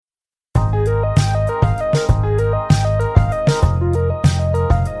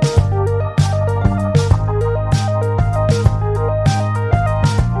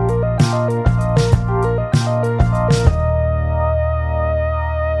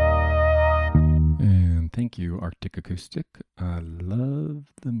Thank you, Arctic Acoustic. I love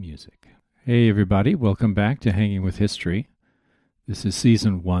the music. Hey, everybody. Welcome back to Hanging with History. This is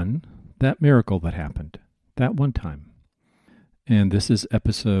Season 1, That Miracle That Happened, That One Time. And this is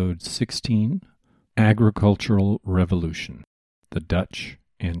Episode 16, Agricultural Revolution, the Dutch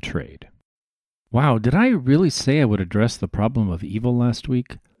and Trade. Wow, did I really say I would address the problem of evil last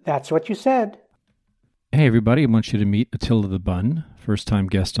week? That's what you said. Hey, everybody. I want you to meet Attila the Bun, first-time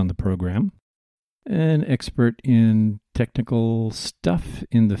guest on the program. An expert in technical stuff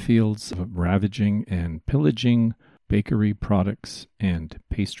in the fields of ravaging and pillaging bakery products and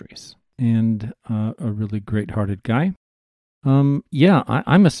pastries. And a really great-hearted guy.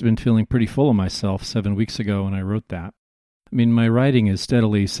 I must have been feeling pretty full of myself 7 weeks ago when I wrote that. I mean, my writing is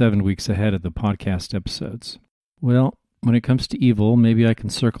steadily 7 weeks ahead of the podcast episodes. Well, when it comes to evil, maybe I can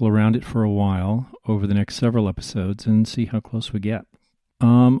circle around it for a while over the next several episodes and see how close we get.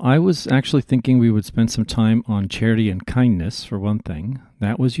 I was actually thinking we would spend some time on charity and kindness, for one thing.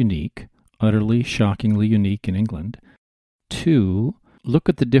 That was unique, utterly, shockingly unique in England. 2, look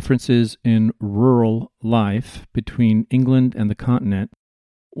at the differences in rural life between England and the continent,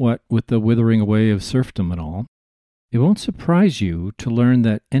 what with the withering away of serfdom and all. It won't surprise you to learn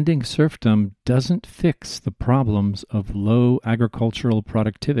that ending serfdom doesn't fix the problems of low agricultural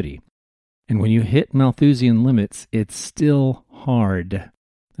productivity. And when you hit Malthusian limits, it's still hard.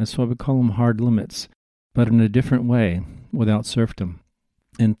 That's why we call them hard limits, but in a different way, without serfdom.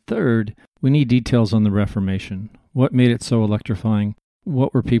 And 3rd, we need details on the Reformation. What made it so electrifying?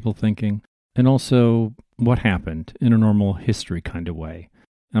 What were people thinking? And also, what happened in a normal history kind of way?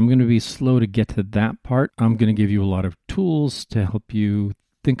 I'm going to be slow to get to that part. I'm going to give you a lot of tools to help you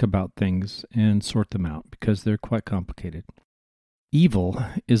think about things and sort them out, because they're quite complicated. Evil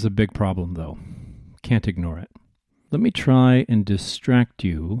is a big problem, though. Can't ignore it. Let me try and distract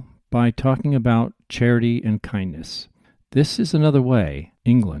you by talking about charity and kindness. This is another way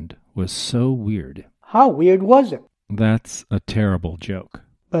England was so weird. How weird was it? That's a terrible joke.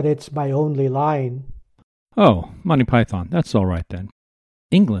 But it's my only line. Oh, Monty Python. That's all right then.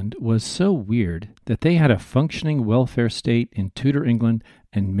 England was so weird that they had a functioning welfare state in Tudor England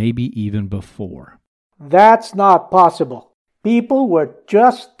and maybe even before. That's not possible. People were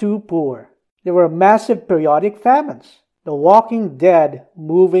just too poor. There were massive periodic famines, the walking dead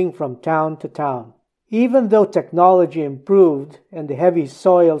moving from town to town. Even though technology improved and the heavy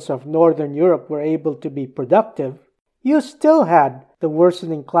soils of Northern Europe were able to be productive, you still had the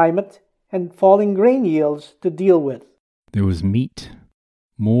worsening climate and falling grain yields to deal with. There was meat,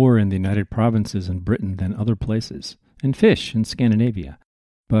 more in the United Provinces and Britain than other places, and fish in Scandinavia.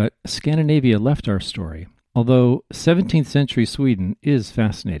 But Scandinavia left our story, although 17th century Sweden is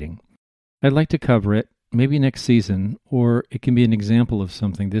fascinating. I'd like to cover it, maybe next season, or it can be an example of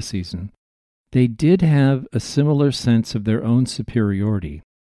something this season. They did have a similar sense of their own superiority,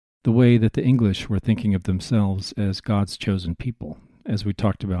 the way that the English were thinking of themselves as God's chosen people, as we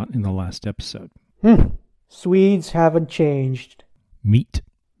talked about in the last episode. Swedes haven't changed. Meat.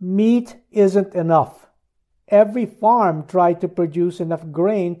 Meat isn't enough. Every farm tried to produce enough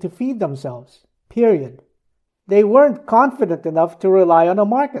grain to feed themselves, period. They weren't confident enough to rely on a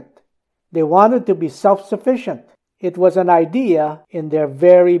market. They wanted to be self-sufficient. It was an idea in their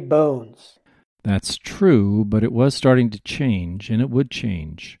very bones. That's true, but it was starting to change, and it would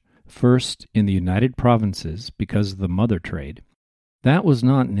change. First, in the United Provinces, because of the mother trade. That was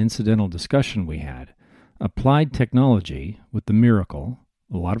not an incidental discussion we had. Applied technology, with the miracle,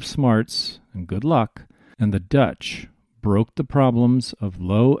 a lot of smarts, and good luck, and the Dutch broke the problems of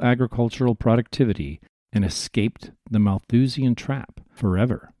low agricultural productivity and escaped the Malthusian trap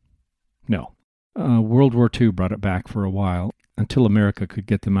forever. No. World War II brought it back for a while, until America could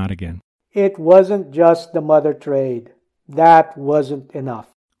get them out again. It wasn't just the mother trade. That wasn't enough.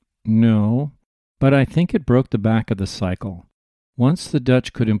 No, but I think it broke the back of the cycle. Once the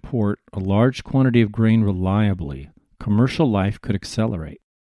Dutch could import a large quantity of grain reliably, commercial life could accelerate.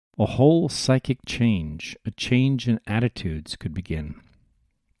 A whole psychic change, a change in attitudes could begin.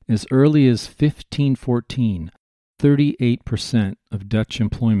 As early as 1514, 38% of Dutch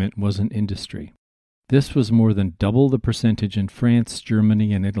employment was in industry. This was more than double the percentage in France,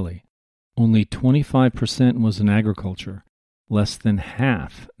 Germany, and Italy. Only 25% was in agriculture, less than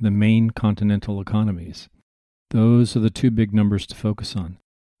half the main continental economies. Those are the two big numbers to focus on.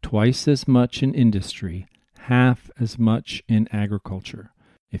 Twice as much in industry, half as much in agriculture.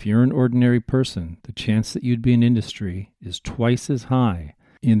 If you're an ordinary person, the chance that you'd be in industry is twice as high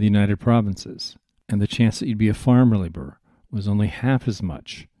in the United Provinces, and the chance that you'd be a farm laborer was only half as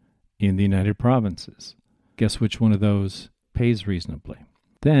much in the United Provinces. Guess which one of those pays reasonably?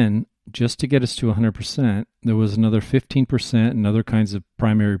 Then just to get us to 100%, there was another 15% in other kinds of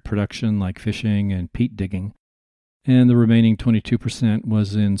primary production like fishing and peat digging, and the remaining 22%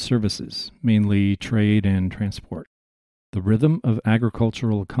 was in services, mainly trade and transport. The rhythm of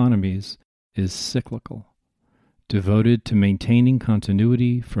agricultural economies is cyclical, devoted to maintaining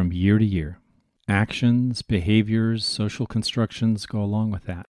continuity from year to year. Actions, behaviors, social constructions go along with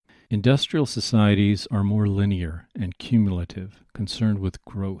that. Industrial societies are more linear and cumulative, concerned with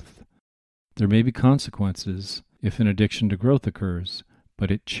growth. There may be consequences if an addiction to growth occurs,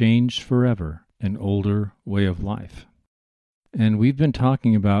 but it changed forever an older way of life. And we've been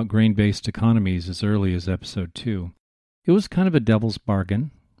talking about grain-based economies as early as episode 2. It was kind of a devil's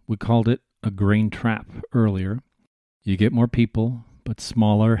bargain. We called it a grain trap earlier. You get more people, but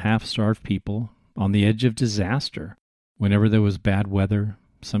smaller, half-starved people, on the edge of disaster. Whenever there was bad weather,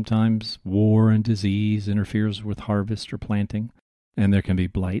 sometimes war and disease interferes with harvest or planting, and there can be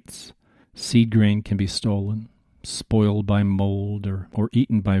blights. Seed grain can be stolen, spoiled by mold, or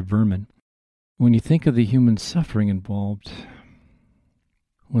eaten by vermin. When you think of the human suffering involved,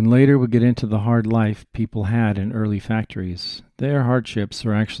 when later we get into the hard life people had in early factories, their hardships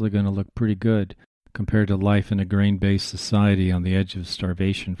are actually going to look pretty good compared to life in a grain-based society on the edge of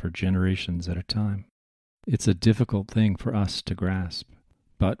starvation for generations at a time. It's a difficult thing for us to grasp,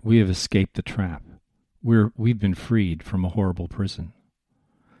 but we have escaped the trap. We've been freed from a horrible prison.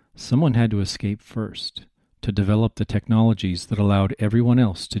 Someone had to escape first, to develop the technologies that allowed everyone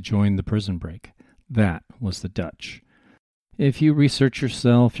else to join the prison break. That was the Dutch. If you research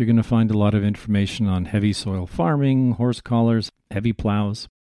yourself, you're going to find a lot of information on heavy soil farming, horse collars, heavy plows,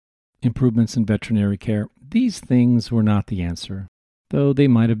 improvements in veterinary care. These things were not the answer, though they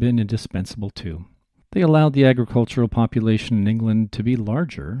might have been indispensable too. They allowed the agricultural population in England to be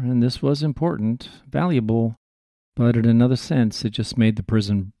larger, and this was important, valuable, but in another sense, it just made the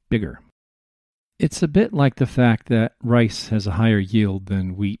prison bigger. It's a bit like the fact that rice has a higher yield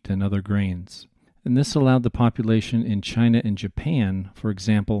than wheat and other grains, and this allowed the population in China and Japan, for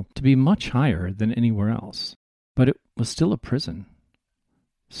example, to be much higher than anywhere else. But it was still a prison.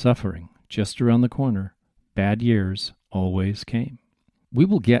 Suffering, just around the corner, bad years always came. We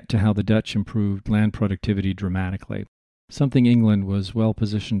will get to how the Dutch improved land productivity dramatically, something England was well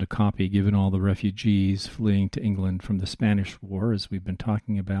positioned to copy given all the refugees fleeing to England from the Spanish War, as we've been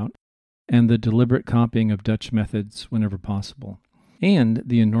talking about, and the deliberate copying of Dutch methods whenever possible, and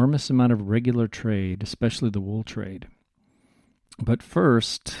the enormous amount of regular trade, especially the wool trade. But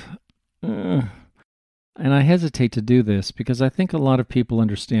first, and I hesitate to do this because I think a lot of people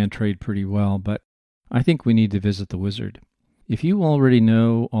understand trade pretty well, but I think we need to visit the wizard. If you already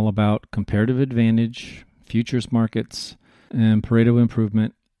know all about comparative advantage, futures markets, and Pareto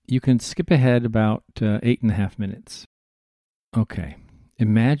improvement, you can skip ahead about 8.5 minutes. Okay,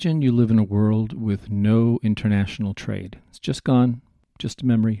 imagine you live in a world with no international trade. It's just gone, just a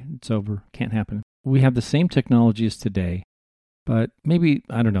memory, it's over, can't happen. We have the same technology as today, but maybe,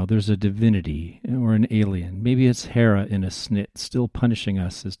 I don't know, there's a divinity or an alien. Maybe it's Hera in a snit, still punishing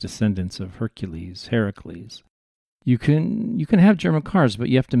us as descendants of Hercules, Heracles. You can have German cars, but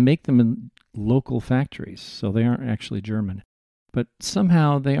you have to make them in local factories, so they aren't actually German. But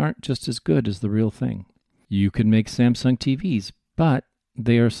somehow they aren't just as good as the real thing. You can make Samsung TVs, but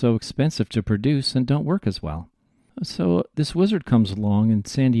they are so expensive to produce and don't work as well. So this wizard comes along in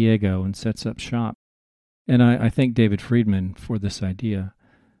San Diego and sets up shop. And I thank David Friedman for this idea.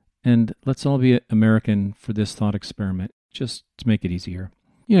 And let's all be American for this thought experiment, just to make it easier.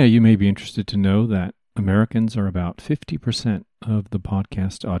 Yeah, you may be interested to know that Americans are about 50% of the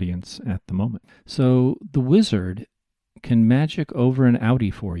podcast audience at the moment. So the wizard can magic over an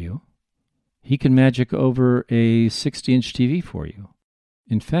Audi for you. He can magic over a 60-inch TV for you.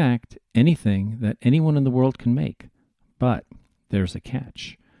 In fact, anything that anyone in the world can make. But there's a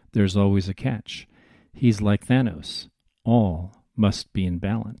catch. There's always a catch. He's like Thanos. All must be in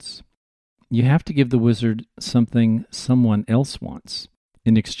balance. You have to give the wizard something someone else wants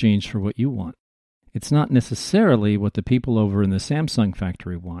in exchange for what you want. It's not necessarily what the people over in the Samsung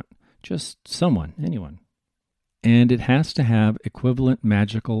factory want, just someone, anyone. And it has to have equivalent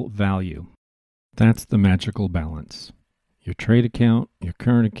magical value. That's the magical balance. Your trade account, your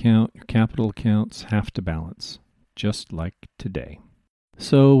current account, your capital accounts have to balance, just like today.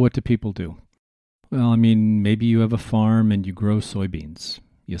 So what do people do? Well, maybe you have a farm and you grow soybeans.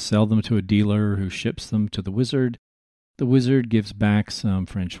 You sell them to a dealer who ships them to the wizard. The wizard gives back some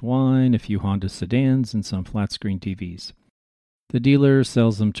French wine, a few Honda sedans, and some flat-screen TVs. The dealer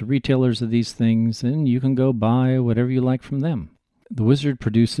sells them to retailers of these things, and you can go buy whatever you like from them. The wizard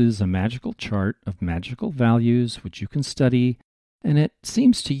produces a magical chart of magical values which you can study And it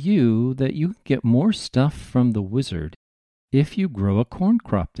seems to you that you can get more stuff from the wizard if you grow a corn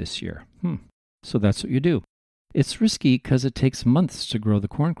crop this year. So that's what you do. It's risky because it takes months to grow the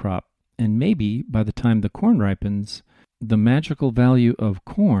corn crop, and maybe by the time the corn ripens, the magical value of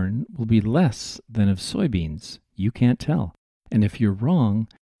corn will be less than of soybeans. You can't tell. And if you're wrong,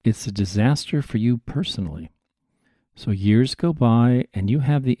 it's a disaster for you personally. So years go by, and you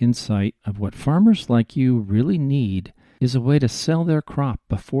have the insight of what farmers like you really need is a way to sell their crop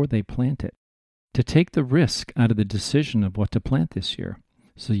before they plant it, to take the risk out of the decision of what to plant this year.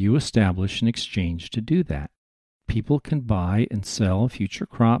 So you establish an exchange to do that. People can buy and sell future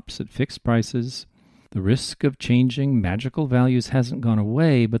crops at fixed prices. The risk of changing magical values hasn't gone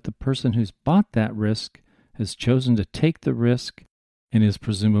away, but the person who's bought that risk has chosen to take the risk and is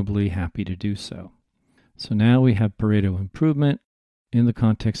presumably happy to do so. So now we have Pareto improvement in the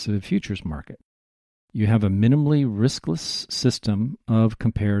context of the futures market. You have a minimally riskless system of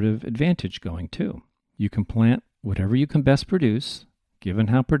comparative advantage going too. You can plant whatever you can best produce, given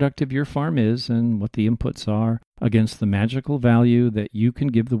how productive your farm is and what the inputs are, against the magical value that you can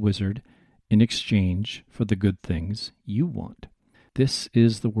give the wizard in exchange for the good things you want. This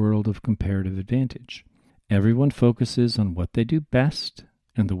is the world of comparative advantage. Everyone focuses on what they do best,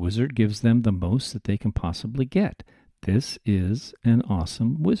 and the wizard gives them the most that they can possibly get. This is an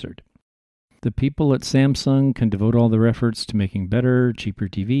awesome wizard. The people at Samsung can devote all their efforts to making better, cheaper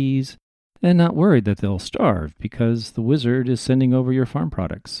TVs, and not worried that they'll starve because the wizard is sending over your farm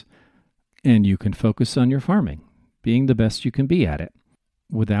products. And you can focus on your farming, being the best you can be at it,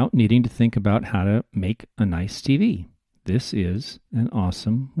 without needing to think about how to make a nice TV. This is an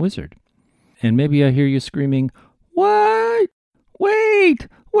awesome wizard. And maybe I hear you screaming, "What? Wait,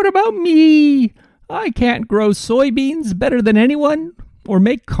 what about me? I can't grow soybeans better than anyone, or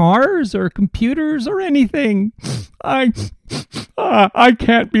make cars or computers or anything. I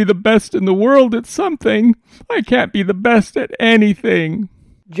can't be the best in the world at something. I can't be the best at anything."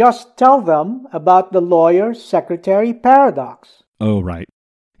 Just tell them about the lawyer-secretary paradox. Oh, right.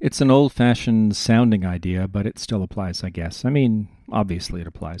 It's an old-fashioned sounding idea, but it still applies, I guess. I mean, obviously it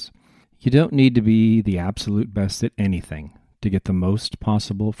applies. You don't need to be the absolute best at anything to get the most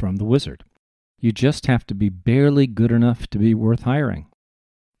possible from the wizard. You just have to be barely good enough to be worth hiring.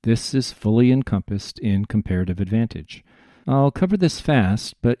 This is fully encompassed in comparative advantage. I'll cover this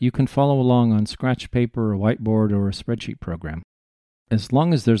fast, but you can follow along on scratch paper, a whiteboard, or a spreadsheet program. As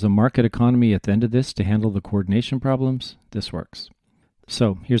long as there's a market economy at the end of this to handle the coordination problems, this works.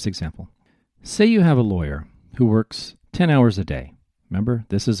 So here's an example. Say you have a lawyer who works 10 hours a day. Remember,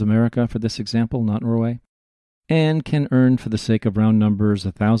 this is America for this example, not Norway. And can earn, for the sake of round numbers,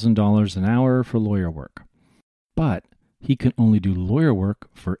 $1,000 an hour for lawyer work. But he can only do lawyer work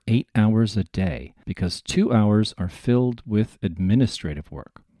for 8 hours a day because 2 hours are filled with administrative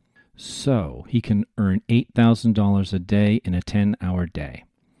work. So he can earn $8,000 a day in a 10-hour day.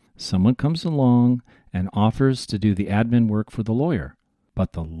 Someone comes along and offers to do the admin work for the lawyer,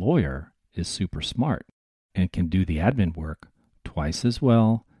 but the lawyer is super smart and can do the admin work twice as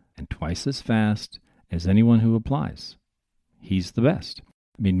well and twice as fast as anyone who applies. He's the best.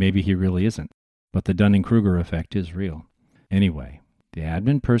 I mean, maybe he really isn't, but the Dunning-Kruger effect is real. Anyway, the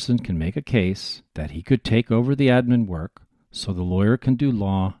admin person can make a case that he could take over the admin work so the lawyer can do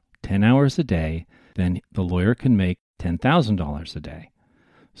law 10 hours a day, then the lawyer can make $10,000 a day.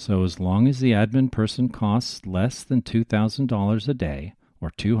 So as long as the admin person costs less than $2,000 a day,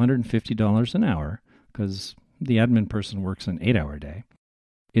 or $250 an hour, because the admin person works an 8-hour day,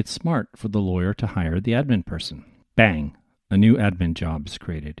 it's smart for the lawyer to hire the admin person. Bang! A new admin job is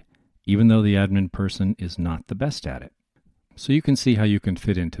created, even though the admin person is not the best at it. So you can see how you can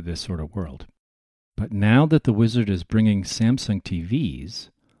fit into this sort of world. But now that the wizard is bringing Samsung TVs,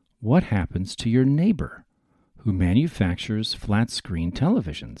 what happens to your neighbor who manufactures flat-screen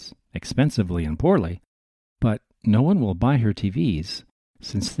televisions, expensively and poorly, but no one will buy her TVs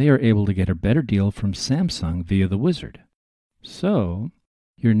since they are able to get a better deal from Samsung via the wizard? So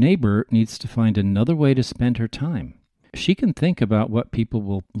your neighbor needs to find another way to spend her time. She can think about what people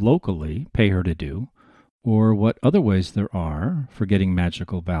will locally pay her to do, or what other ways there are for getting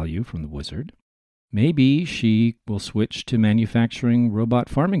magical value from the wizard. Maybe she will switch to manufacturing robot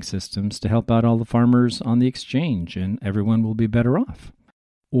farming systems to help out all the farmers on the exchange, and everyone will be better off.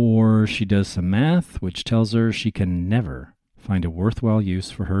 Or she does some math, which tells her she can never find a worthwhile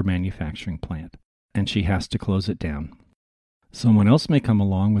use for her manufacturing plant, and she has to close it down. Someone else may come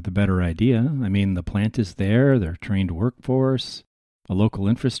along with a better idea. I mean, the plant is there, their trained workforce, a local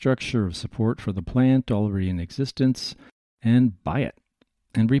infrastructure of support for the plant already in existence, and buy it.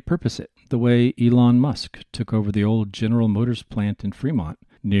 and repurpose it the way Elon Musk took over the old General Motors plant in Fremont,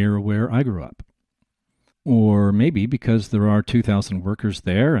 near where I grew up. Or maybe because there are 2,000 workers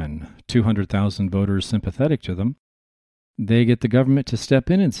there and 200,000 voters sympathetic to them, they get the government to step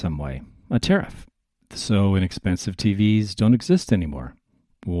in some way, a tariff, so inexpensive TVs don't exist anymore,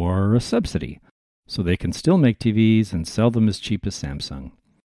 or a subsidy, so they can still make TVs and sell them as cheap as Samsung.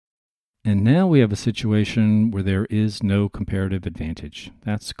 And now we have a situation where there is no comparative advantage.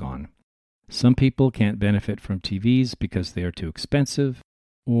 That's gone. Some people can't benefit from TVs because they are too expensive,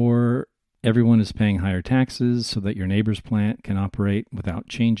 or everyone is paying higher taxes so that your neighbor's plant can operate without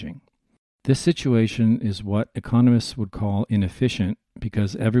changing. This situation is what economists would call inefficient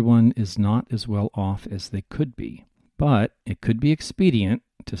because everyone is not as well off as they could be. But it could be expedient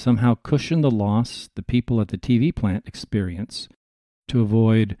to somehow cushion the loss the people at the TV plant experience to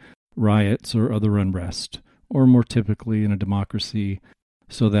avoid riots or other unrest, or more typically in a democracy,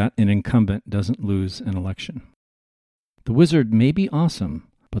 so that an incumbent doesn't lose an election. The wizard may be awesome,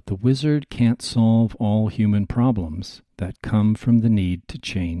 but the wizard can't solve all human problems that come from the need to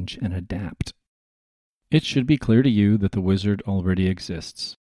change and adapt. It should be clear to you that the wizard already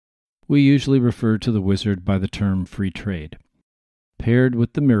exists. We usually refer to the wizard by the term free trade. Paired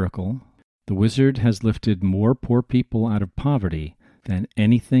with the miracle, the wizard has lifted more poor people out of poverty than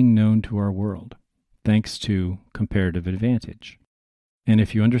anything known to our world, thanks to comparative advantage. And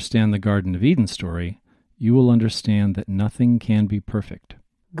if you understand the Garden of Eden story, you will understand that nothing can be perfect.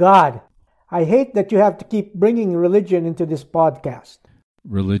 God, I hate that you have to keep bringing religion into this podcast.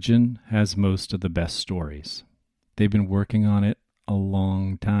 Religion has most of the best stories. They've been working on it a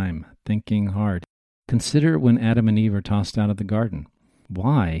long time, thinking hard. Consider when Adam and Eve are tossed out of the garden.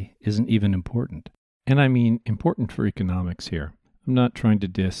 Why isn't even important. And I mean important for economics here. I'm not trying to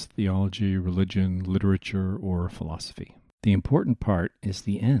diss theology, religion, literature, or philosophy. The important part is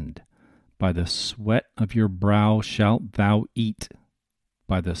the end. By the sweat of your brow shalt thou eat.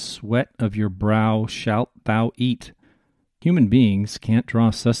 By the sweat of your brow shalt thou eat. Human beings can't draw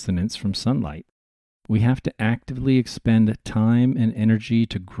sustenance from sunlight. We have to actively expend time and energy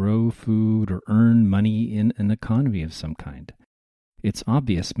to grow food or earn money in an economy of some kind. It's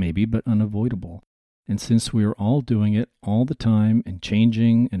obvious maybe, but unavoidable. And since we are all doing it all the time and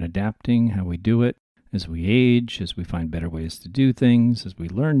changing and adapting how we do it, as we age, as we find better ways to do things, as we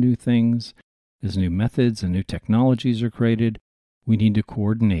learn new things, as new methods and new technologies are created, we need to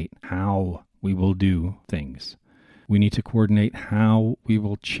coordinate how we will do things. We need to coordinate how we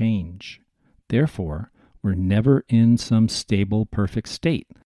will change. Therefore, we're never in some stable, perfect state,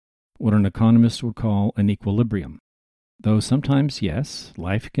 what an economist would call an equilibrium. Though sometimes, yes,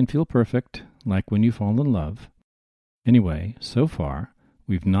 life can feel perfect, like when you fall in love. Anyway, so far,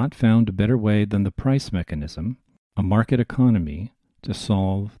 we've not found a better way than the price mechanism, a market economy, to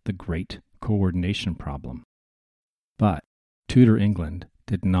solve the great coordination problem. But Tudor England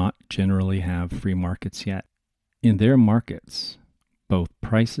did not generally have free markets yet. In their markets, both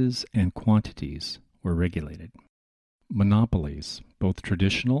prices and quantities were regulated. Monopolies, both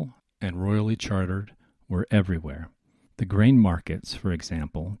traditional and royally chartered, were everywhere. The grain markets, for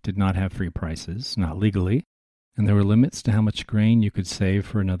example, did not have free prices, not legally, and there were limits to how much grain you could save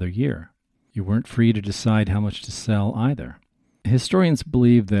for another year. You weren't free to decide how much to sell either. Historians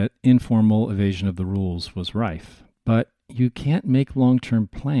believe that informal evasion of the rules was rife, but you can't make long-term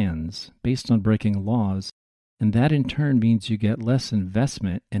plans based on breaking laws, and that in turn means you get less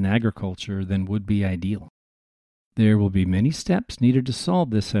investment in agriculture than would be ideal. There will be many steps needed to solve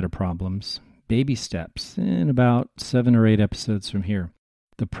this set of problems, baby steps, in about 7 or 8 episodes from here.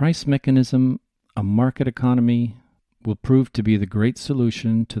 The price mechanism, a market economy, will prove to be the great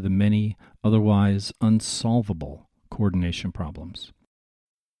solution to the many otherwise unsolvable coordination problems.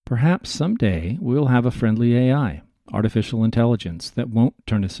 Perhaps someday we'll have a friendly AI, artificial intelligence, that won't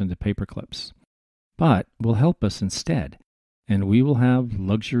turn us into paperclips, but will help us instead, and we will have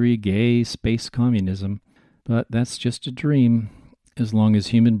luxury, gay space communism, but that's just a dream. As long as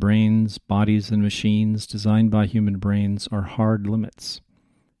human brains, bodies, and machines designed by human brains are hard limits.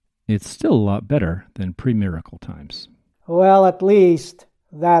 It's still a lot better than pre-miracle times. Well, at least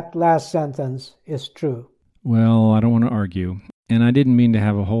that last sentence is true. Well, I don't want to argue, and I didn't mean to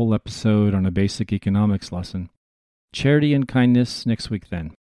have a whole episode on a basic economics lesson. Charity and kindness next week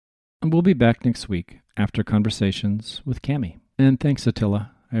then. And we'll be back next week after conversations with Cami. And thanks,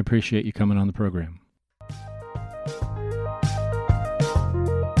 Attila. I appreciate you coming on the program.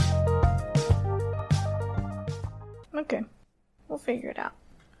 Okay, we'll figure it out.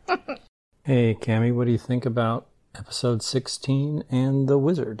 Hey, Cami, what do you think about episode 16 and the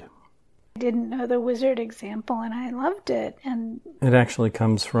wizard? I didn't know the wizard example, and I loved it. And It actually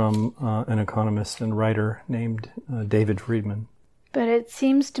comes from an economist and writer named David Friedman. but it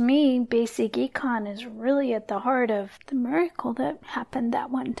seems to me basic econ is really at the heart of the miracle that happened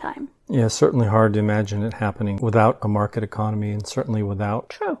that one time. Yeah, it's certainly hard to imagine it happening without a market economy, and certainly without...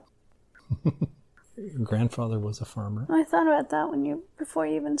 True. Your grandfather was a farmer. I thought about that before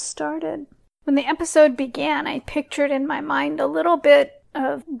you even started. When the episode began, I pictured in my mind a little bit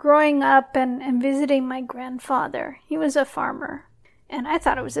of growing up and visiting my grandfather. He was a farmer, and I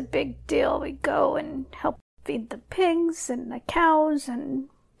thought it was a big deal. We'd go and help feed the pigs and the cows and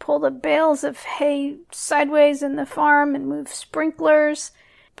pull the bales of hay sideways in the farm and move sprinklers.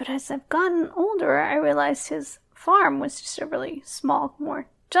 But as I've gotten older, I realized his farm was just a really small, more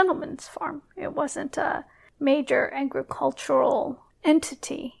gentleman's farm. It wasn't a major agricultural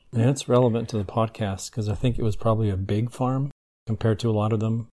entity. Yeah, it's relevant to the podcast because I think it was probably a big farm compared to a lot of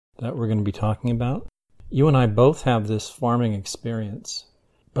them that we're going to be talking about. You and I both have this farming experience,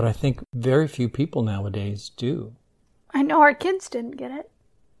 but I think very few people nowadays do. I know our kids didn't get it.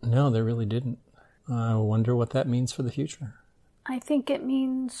 No, they really didn't. I wonder what that means for the future. I think it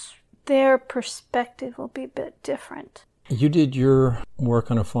means their perspective will be a bit different. You did your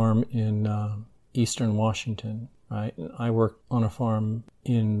work on a farm in eastern Washington, right? I worked on a farm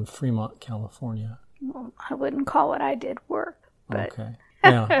in Fremont, California. Well, I wouldn't call what I did work, but... Okay.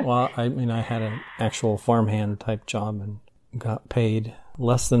 Yeah, well, I had an actual farmhand type job and got paid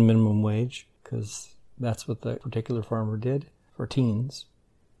less than minimum wage because that's what the particular farmer did for teens.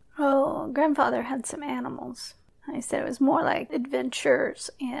 Oh, grandfather had some animals. I said it was more like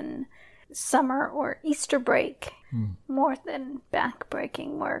adventures in summer or Easter break, more than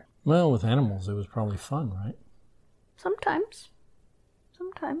back-breaking work. Well, with animals, it was probably fun, right? Sometimes.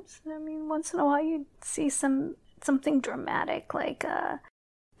 I mean, once in a while you'd see something dramatic, like a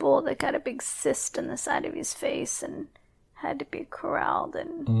bull that got a big cyst in the side of his face and had to be corralled,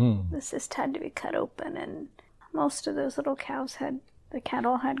 and the cyst had to be cut open, and most of those little the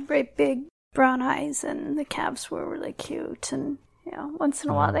cattle had great big brown eyes, and the calves were really cute, and once in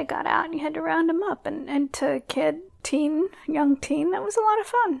a while they got out and you had to round them up, and to a young teen, that was a lot of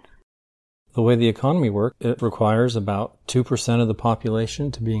fun. The way the economy works, it requires about 2% of the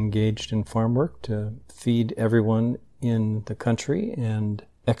population to be engaged in farm work to feed everyone in the country and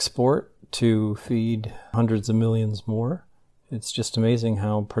export to feed hundreds of millions more. It's just amazing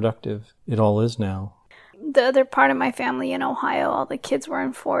how productive it all is now. The other part of my family in Ohio, all the kids were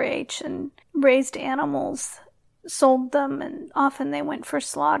in 4-H and raised animals, sold them, and often they went for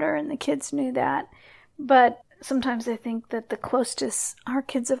slaughter, and the kids knew that. But sometimes I think that the closest our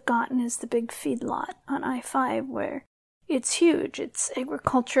kids have gotten is the big feedlot on I-5, where it's huge.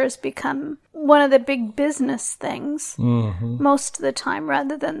 Agriculture has become one of the big business things most of the time,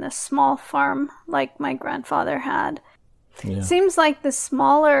 rather than the small farm like my grandfather had. Yeah. Seems like the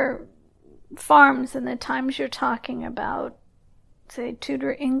smaller farms in the times you're talking about, say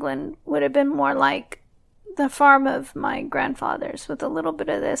Tudor England, would have been more like the farm of my grandfather's, with a little bit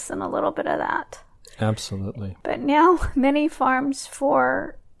of this and a little bit of that. Absolutely. But now many farms,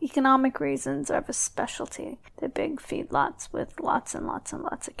 for economic reasons, are of a specialty. The big feedlots with lots and lots and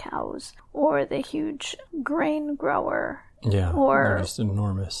lots of cows, or the huge grain grower. Yeah, or they're just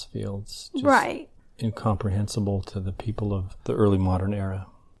enormous fields. Just right. Incomprehensible to the people of the early modern era.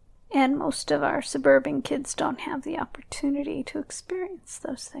 And most of our suburban kids don't have the opportunity to experience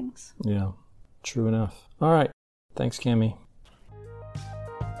those things. Yeah, true enough. All right. Thanks, Cammie.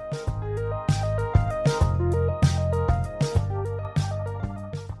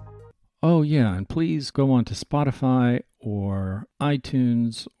 Oh, yeah, and please go on to Spotify or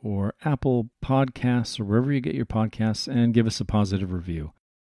iTunes or Apple Podcasts or wherever you get your podcasts and give us a positive review.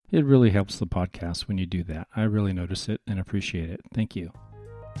 It really helps the podcast when you do that. I really notice it and appreciate it. Thank you.